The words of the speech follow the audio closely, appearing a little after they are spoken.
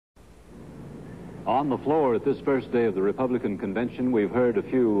On the floor at this first day of the Republican convention, we've heard a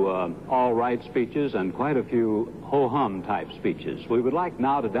few all-right speeches and quite a few ho-hum type speeches. We would like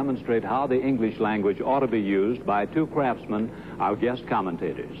now to demonstrate how the English language ought to be used by two craftsmen, our guest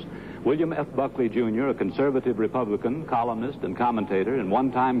commentators. William F. Buckley, Jr., a conservative Republican, columnist and commentator, and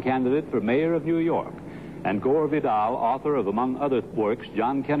one-time candidate for mayor of New York. And Gore Vidal, author of, among other works,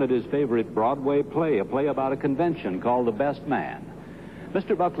 John Kennedy's favorite Broadway play, a play about a convention called The Best Man.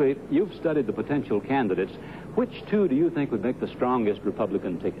 Mr. Buckley, you've studied the potential candidates. Which two do you think would make the strongest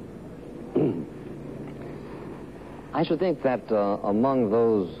Republican ticket? I should think that among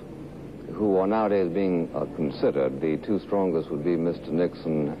those who are nowadays being considered, the two strongest would be Mr.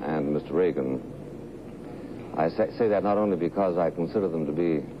 Nixon and Mr. Reagan. I say that not only because I consider them to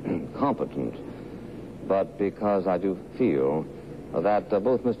be competent, but because I do feel that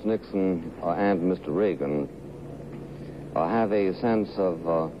both Mr. Nixon and Mr. Reagan have a sense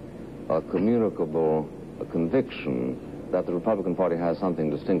of a communicable conviction that the Republican Party has something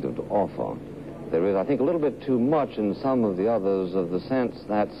distinctive to offer. There is, I think, a little bit too much in some of the others of the sense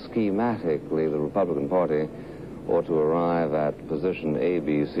that schematically the Republican Party ought to arrive at position A,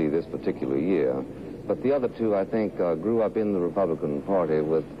 B, C this particular year. But the other two, I think, grew up in the Republican Party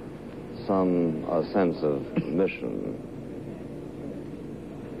with some sense of mission.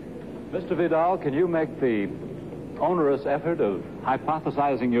 Mr. Vidal, can you make the onerous effort of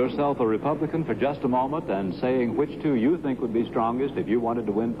hypothesizing yourself a Republican for just a moment and saying which two you think would be strongest if you wanted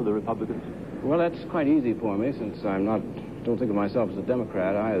to win for the Republicans? Well, that's quite easy for me, since don't think of myself as a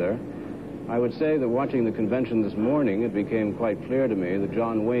Democrat either. I would say that watching the convention this morning, it became quite clear to me that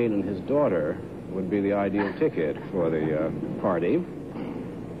John Wayne and his daughter would be the ideal ticket for the party.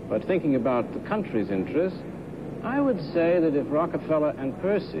 But thinking about the country's interests, I would say that if Rockefeller and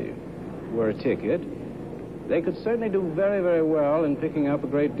Percy were a ticket, they could certainly do very, very well in picking up a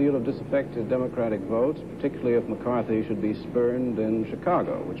great deal of disaffected Democratic votes, particularly if McCarthy should be spurned in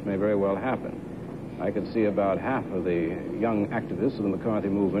Chicago, which may very well happen. I could see about half of the young activists of the McCarthy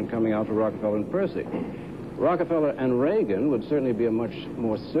movement coming out for Rockefeller and Percy. Rockefeller and Reagan would certainly be a much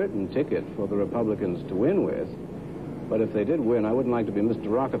more certain ticket for the Republicans to win with. But if they did win, I wouldn't like to be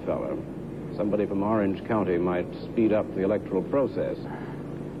Mr. Rockefeller. Somebody from Orange County might speed up the electoral process.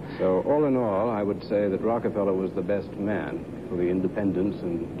 So all in all, I would say that Rockefeller was the best man for the independents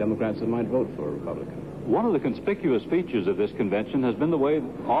and Democrats that might vote for a Republican. One of the conspicuous features of this convention has been the way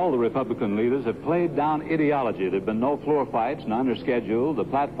all the Republican leaders have played down ideology. There have been no floor fights, none are scheduled. The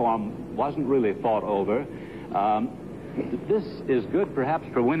platform wasn't really fought over. This is good perhaps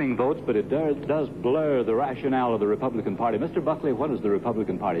for winning votes, but it does blur the rationale of the Republican Party. Mr. Buckley, what does the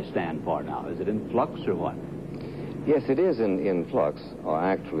Republican Party stand for now? Is it in flux or what? Yes, it is in flux.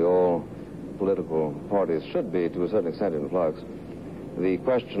 Actually, all political parties should be, to a certain extent, in flux. The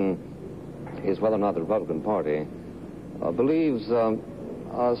question is whether or not the Republican Party believes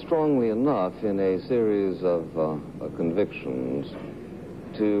strongly enough in a series of convictions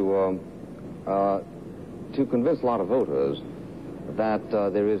to convince a lot of voters that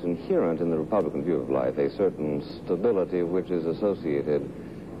there is inherent in the Republican view of life a certain stability which is associated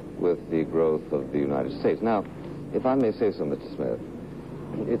with the growth of the United States. Now, if I may say so, Mr. Smith,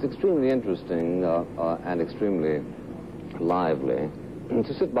 it's extremely interesting and extremely lively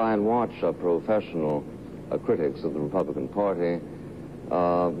to sit by and watch professional critics of the Republican Party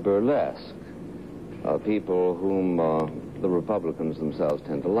burlesque people whom the Republicans themselves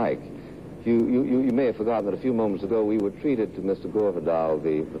tend to like. You may have forgotten that a few moments ago we were treated to Mr. Gore Vidal,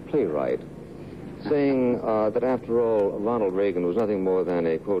 the playwright, saying that after all, Ronald Reagan was nothing more than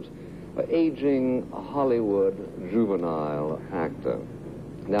a, quote, aging Hollywood juvenile actor.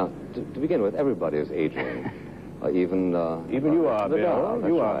 Now, to begin with, everybody is aging. Even you are, Bill.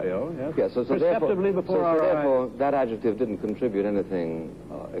 You are, Bill. Yes. Yes, so therefore, that adjective didn't contribute anything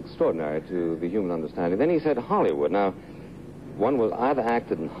extraordinary to the human understanding. Then he said Hollywood. Now, one was either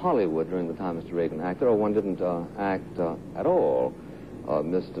acted in Hollywood during the time Mr. Reagan acted, or one didn't act at all.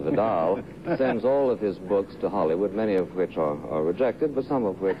 Mr. Vidal sends all of his books to Hollywood, many of which are rejected, but some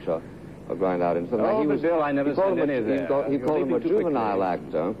of which are grind out in film. Oh, but Bill, I never said any of that. He called him a juvenile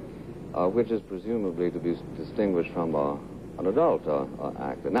actor, which is presumably to be distinguished from an adult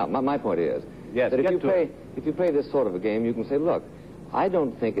actor. Now, my point is that if you play this sort of a game, you can say, look, I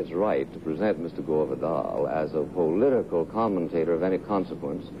don't think it's right to present Mr. Gore Vidal as a political commentator of any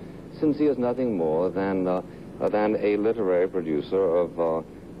consequence, since he is nothing more than a literary producer of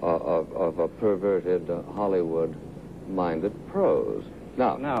a perverted Hollywood-minded prose.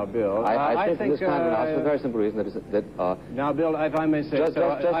 Now, Bill, I think this time around, for the very simple reason now, Bill, if I may say just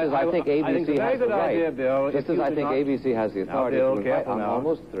as I think ABC has the right, idea, Bill, just as I think ABC has the authority to invite, I'm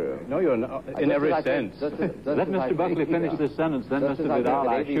almost through. No, you're not, in every sense. Let Mr. Buckley finish this sentence, then Mr. Vidal,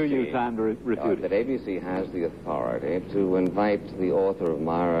 I assure you time to refute it. That ABC has the authority to invite the author of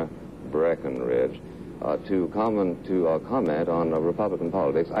Myra Breckenridge to comment on Republican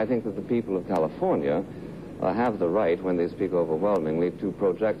politics. I think that the people of California have the right, when they speak overwhelmingly, to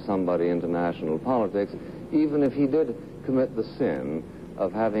project somebody into national politics, even if he did commit the sin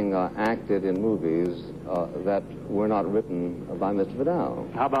of having acted in movies that were not written by Mr. Vidal.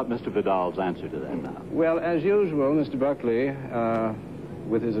 How about Mr. Vidal's answer to that now? Well, as usual, Mr. Buckley,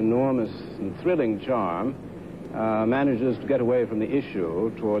 with his enormous and thrilling charm, manages to get away from the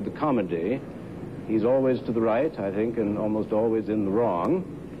issue toward the comedy. He's always to the right, I think, and almost always in the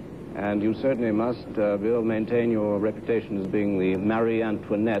wrong. And you certainly must, Bill, maintain your reputation as being the Marie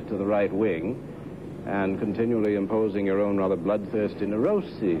Antoinette of the right wing, and continually imposing your own rather bloodthirsty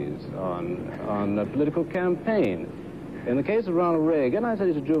neuroses on a political campaign. In the case of Ronald Reagan, I said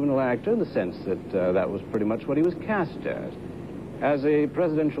he's a juvenile actor in the sense that that was pretty much what he was cast as. As a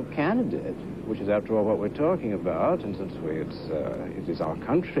presidential candidate, which is after all what we're talking about, and since it is our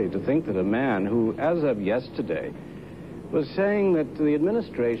country, to think that a man who, as of yesterday, was saying that the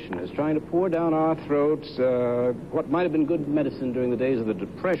administration is trying to pour down our throats what might have been good medicine during the days of the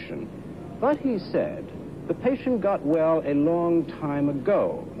Depression. But he said, the patient got well a long time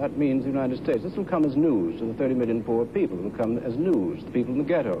ago. That means the United States. This will come as news to the 30 million poor people. It will come as news to the people in the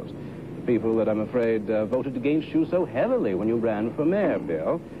ghettos, the people that I'm afraid voted against you so heavily when you ran for mayor,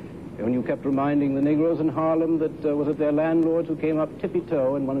 Bill. When you kept reminding the Negroes in Harlem that was it their landlords who came up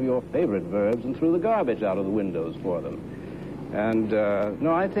tippy-toe in one of your favorite verbs and threw the garbage out of the windows for them. And,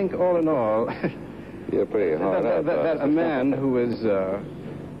 no, I think all in all... You're pretty hard that a man who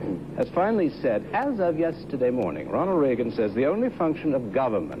has finally said, as of yesterday morning, Ronald Reagan says, the only function of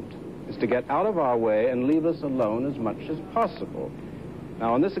government is to get out of our way and leave us alone as much as possible.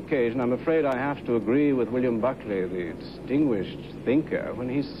 Now, on this occasion, I'm afraid I have to agree with William Buckley, the distinguished thinker, when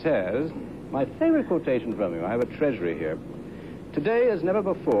he says, my favorite quotation from him, I have a treasury here, today as never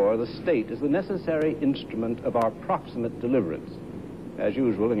before, the state is the necessary instrument of our proximate deliverance. As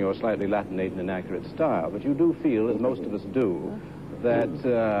usual, in your slightly Latinate and inaccurate style, but you do feel, as most of us do,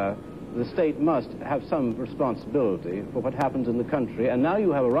 that the state must have some responsibility for what happens in the country, and now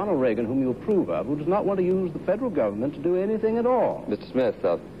you have a Ronald Reagan whom you approve of, who does not want to use the federal government to do anything at all. Mr. Smith,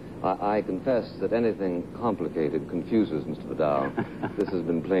 I confess that anything complicated confuses Mr. Vidal. This has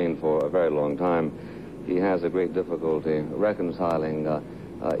been plain for a very long time. He has a great difficulty reconciling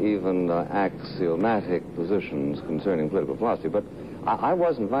even axiomatic positions concerning political philosophy. But I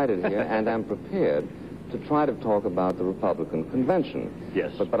was invited here, and am prepared to try to talk about the Republican convention.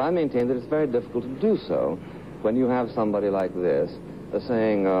 Yes. But I maintain that it's very difficult to do so when you have somebody like this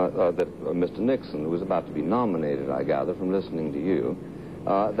saying that Mr. Nixon, who is about to be nominated, I gather, from listening to you,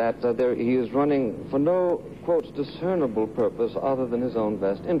 that he is running for no, quote, discernible purpose other than his own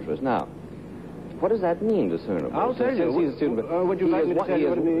best interest. Now, what does that mean, discernible? I'll tell you. Would you like me to tell you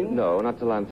what it means? No, not till I'm